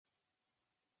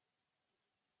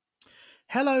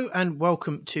Hello and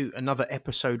welcome to another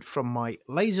episode from my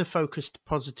laser focused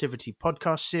positivity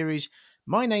podcast series.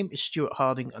 My name is Stuart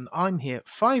Harding and I'm here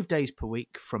 5 days per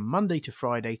week from Monday to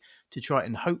Friday to try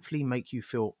and hopefully make you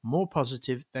feel more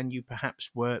positive than you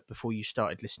perhaps were before you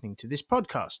started listening to this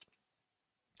podcast.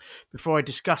 Before I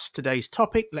discuss today's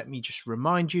topic, let me just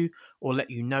remind you or let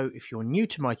you know if you're new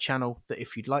to my channel that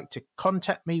if you'd like to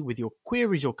contact me with your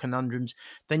queries or conundrums,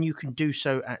 then you can do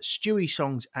so at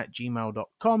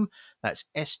steweysongs@gmail.com. That's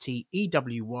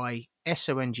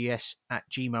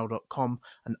steweysongs@gmail.com,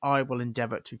 and I will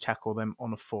endeavour to tackle them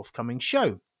on a forthcoming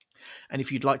show. And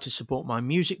if you'd like to support my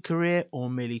music career or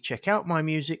merely check out my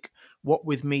music, what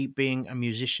with me being a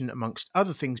musician amongst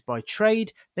other things by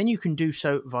trade, then you can do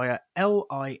so via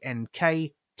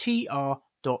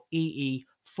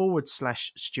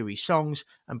linktr.ee/Stewie Songs,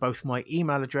 and both my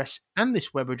email address and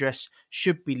this web address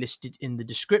should be listed in the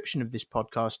description of this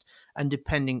podcast, and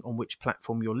depending on which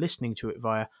platform you're listening to it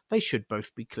via, they should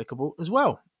both be clickable as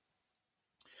well.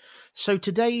 So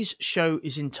today's show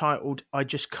is entitled I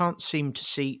Just Can't Seem to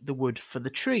See the Wood for the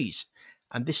Trees.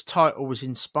 And this title was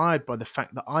inspired by the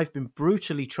fact that I've been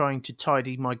brutally trying to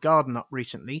tidy my garden up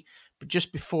recently, but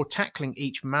just before tackling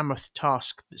each mammoth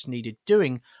task that's needed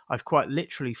doing, I've quite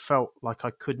literally felt like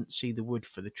I couldn't see the wood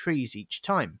for the trees each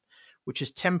time, which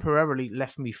has temporarily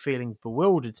left me feeling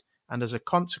bewildered, and as a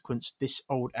consequence, this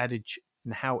old adage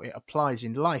and how it applies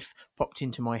in life popped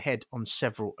into my head on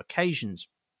several occasions.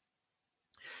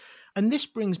 And this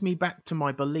brings me back to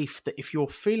my belief that if you're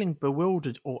feeling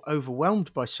bewildered or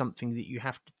overwhelmed by something that you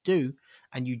have to do,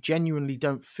 and you genuinely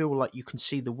don't feel like you can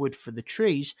see the wood for the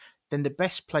trees, then the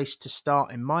best place to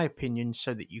start, in my opinion,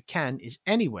 so that you can, is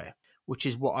anywhere, which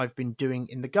is what I've been doing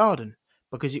in the garden,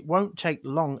 because it won't take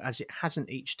long, as it hasn't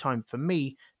each time for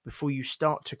me, before you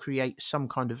start to create some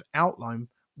kind of outline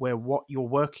where what you're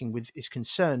working with is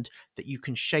concerned that you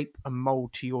can shape and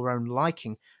mould to your own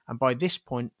liking, and by this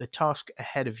point the task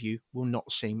ahead of you will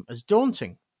not seem as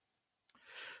daunting.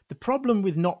 The problem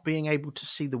with not being able to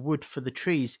see the wood for the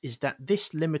trees is that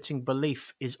this limiting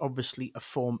belief is obviously a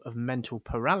form of mental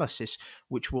paralysis,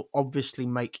 which will obviously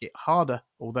make it harder,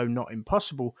 although not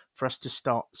impossible, for us to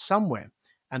start somewhere.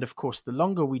 And of course, the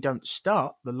longer we don't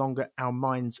start, the longer our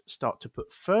minds start to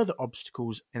put further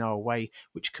obstacles in our way,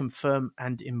 which confirm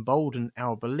and embolden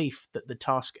our belief that the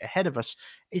task ahead of us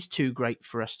is too great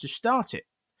for us to start it.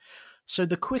 So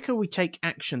the quicker we take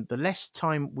action, the less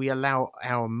time we allow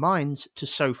our minds to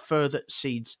sow further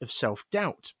seeds of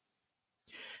self-doubt.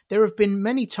 There have been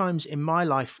many times in my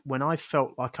life when I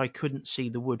felt like I couldn't see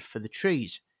the wood for the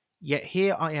trees. Yet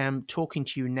here I am talking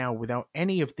to you now without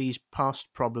any of these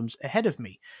past problems ahead of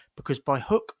me, because by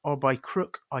hook or by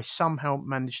crook I somehow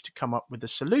managed to come up with a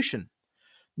solution.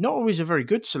 Not always a very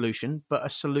good solution, but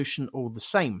a solution all the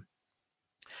same.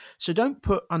 So don't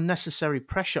put unnecessary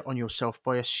pressure on yourself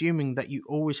by assuming that you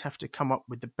always have to come up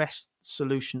with the best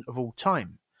solution of all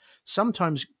time.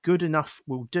 Sometimes good enough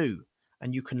will do,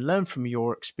 and you can learn from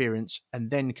your experience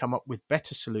and then come up with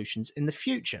better solutions in the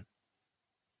future.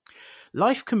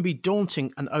 Life can be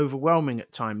daunting and overwhelming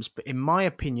at times, but in my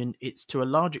opinion, it's to a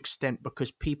large extent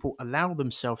because people allow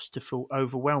themselves to feel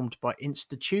overwhelmed by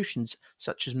institutions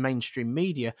such as mainstream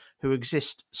media who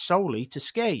exist solely to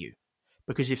scare you.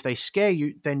 Because if they scare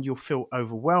you, then you'll feel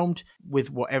overwhelmed with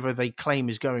whatever they claim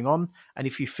is going on. And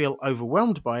if you feel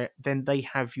overwhelmed by it, then they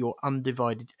have your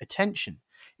undivided attention.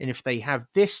 And if they have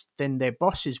this, then their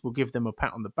bosses will give them a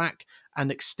pat on the back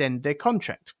and extend their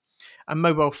contract. And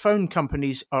mobile phone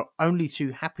companies are only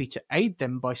too happy to aid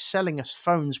them by selling us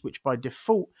phones which by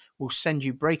default will send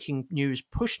you breaking news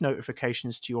push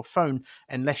notifications to your phone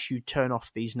unless you turn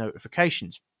off these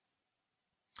notifications.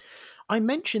 I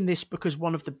mention this because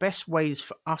one of the best ways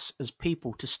for us as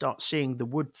people to start seeing the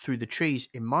wood through the trees,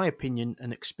 in my opinion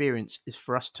and experience, is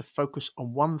for us to focus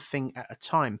on one thing at a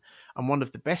time. And one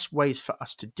of the best ways for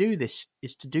us to do this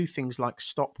is to do things like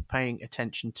stop paying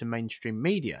attention to mainstream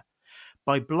media.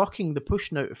 By blocking the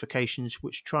push notifications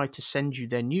which try to send you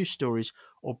their news stories,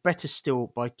 or better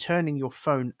still, by turning your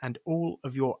phone and all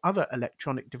of your other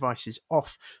electronic devices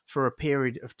off for a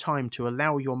period of time to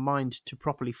allow your mind to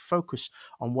properly focus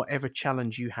on whatever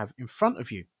challenge you have in front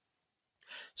of you.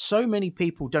 So many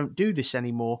people don't do this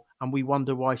anymore, and we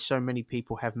wonder why so many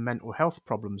people have mental health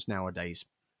problems nowadays.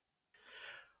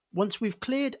 Once we've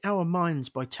cleared our minds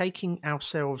by taking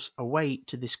ourselves away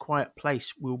to this quiet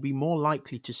place, we'll be more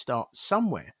likely to start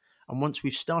somewhere. And once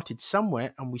we've started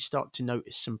somewhere and we start to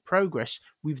notice some progress,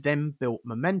 we've then built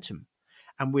momentum.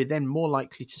 And we're then more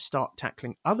likely to start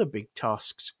tackling other big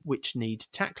tasks which need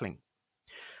tackling.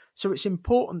 So it's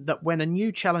important that when a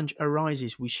new challenge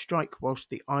arises, we strike whilst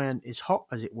the iron is hot,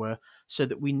 as it were, so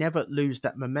that we never lose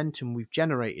that momentum we've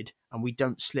generated and we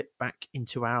don't slip back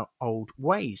into our old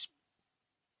ways.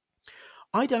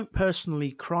 I don't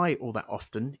personally cry all that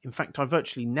often. In fact, I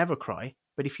virtually never cry.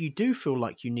 But if you do feel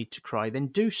like you need to cry, then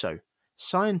do so.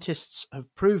 Scientists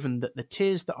have proven that the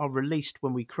tears that are released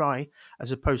when we cry,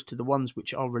 as opposed to the ones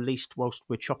which are released whilst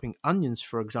we're chopping onions,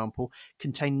 for example,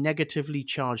 contain negatively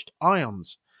charged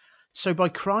ions. So, by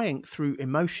crying through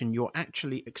emotion, you're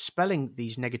actually expelling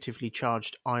these negatively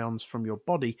charged ions from your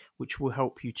body, which will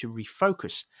help you to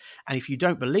refocus. And if you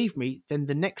don't believe me, then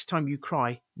the next time you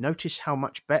cry, notice how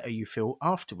much better you feel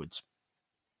afterwards.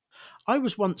 I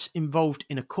was once involved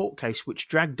in a court case which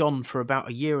dragged on for about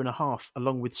a year and a half,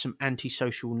 along with some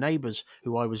antisocial neighbours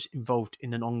who I was involved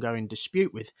in an ongoing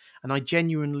dispute with, and I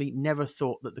genuinely never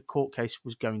thought that the court case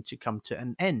was going to come to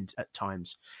an end at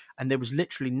times, and there was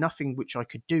literally nothing which I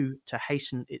could do to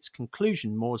hasten its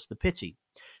conclusion, more's the pity.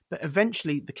 But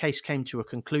eventually the case came to a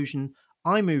conclusion,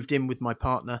 I moved in with my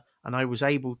partner, and I was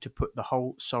able to put the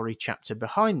whole sorry chapter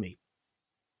behind me.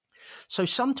 So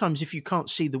sometimes, if you can't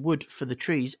see the wood for the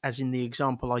trees, as in the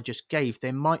example I just gave,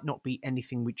 there might not be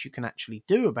anything which you can actually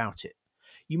do about it.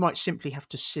 You might simply have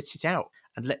to sit it out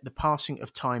and let the passing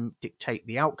of time dictate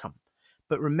the outcome.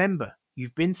 But remember,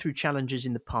 you've been through challenges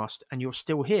in the past and you're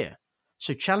still here.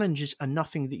 So challenges are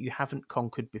nothing that you haven't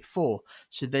conquered before.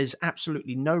 So there's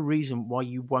absolutely no reason why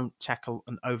you won't tackle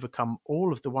and overcome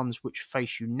all of the ones which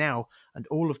face you now and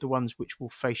all of the ones which will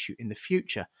face you in the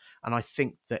future. And I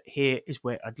think that here is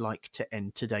where I'd like to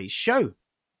end today's show.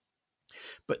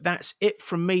 But that's it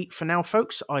from me for now,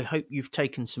 folks. I hope you've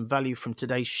taken some value from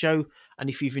today's show.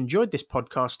 And if you've enjoyed this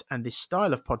podcast and this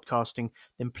style of podcasting,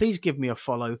 then please give me a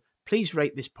follow. Please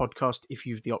rate this podcast if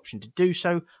you've the option to do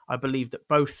so. I believe that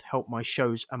both help my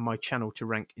shows and my channel to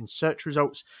rank in search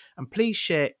results. And please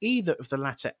share either of the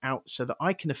latter out so that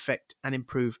I can affect and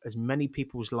improve as many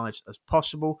people's lives as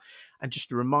possible. And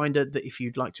just a reminder that if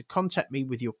you'd like to contact me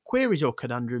with your queries or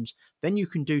conundrums, then you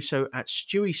can do so at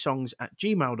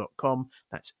steweysongs@gmail.com.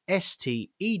 That's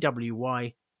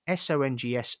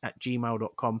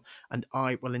steweysongs@gmail.com, and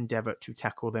I will endeavour to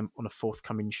tackle them on a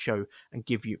forthcoming show and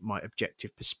give you my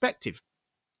objective perspective.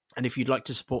 And if you'd like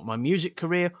to support my music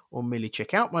career or merely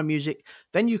check out my music,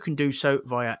 then you can do so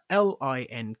via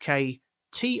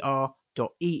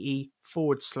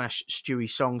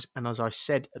linktr.ee/StewieSongs. And as I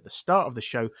said at the start of the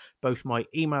show, both my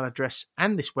email address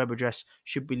and this web address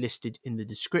should be listed in the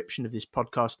description of this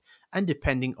podcast. And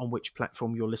depending on which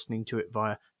platform you're listening to it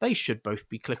via, they should both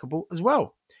be clickable as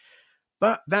well.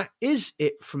 But that is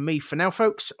it from me for now,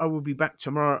 folks. I will be back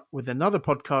tomorrow with another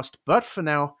podcast. But for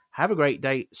now, have a great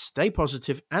day, stay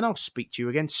positive, and I'll speak to you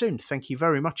again soon. Thank you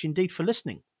very much indeed for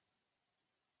listening.